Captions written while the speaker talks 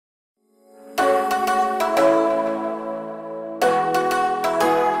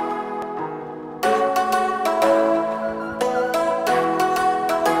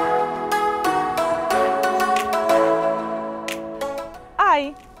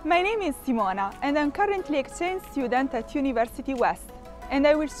My name is Simona and I'm currently exchange student at University West, and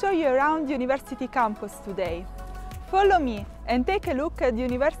I will show you around University campus today. Follow me and take a look at the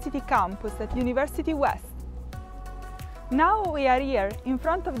University campus at University West. Now we are here in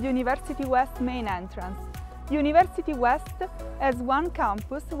front of the University West main entrance. University West has one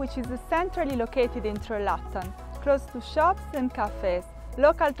campus which is centrally located in Trollhättan, close to shops and cafes,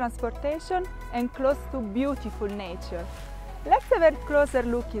 local transportation and close to beautiful nature. Let's have a closer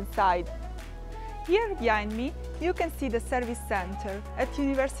look inside. Here behind me you can see the service center at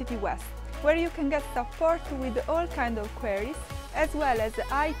University West, where you can get support with all kinds of queries as well as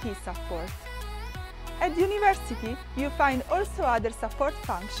IT support. At the university you find also other support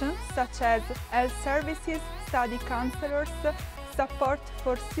functions such as health services, study counselors, support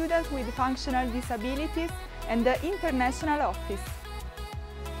for students with functional disabilities and the international office.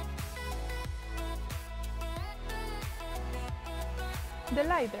 The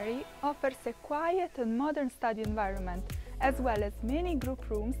library offers a quiet and modern study environment, as well as many group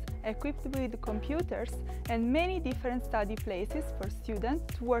rooms equipped with computers and many different study places for students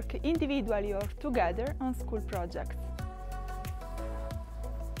to work individually or together on school projects.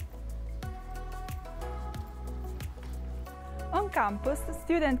 On campus,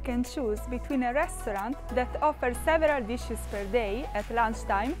 students can choose between a restaurant that offers several dishes per day at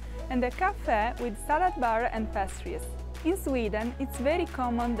lunchtime and a cafe with salad bar and pastries. In Sweden, it's very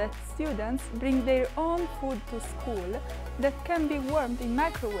common that students bring their own food to school that can be warmed in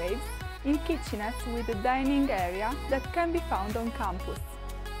microwaves in kitchenettes with a dining area that can be found on campus.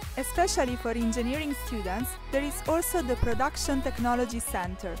 Especially for engineering students, there is also the Production Technology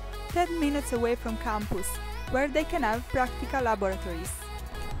Center, 10 minutes away from campus, where they can have practical laboratories.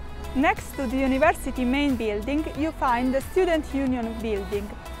 Next to the university main building, you find the Student Union building,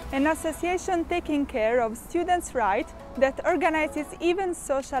 an association taking care of students' rights that organizes even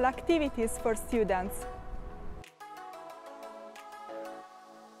social activities for students.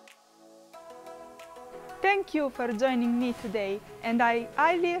 Thank you for joining me today, and I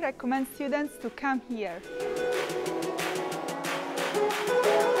highly recommend students to come here.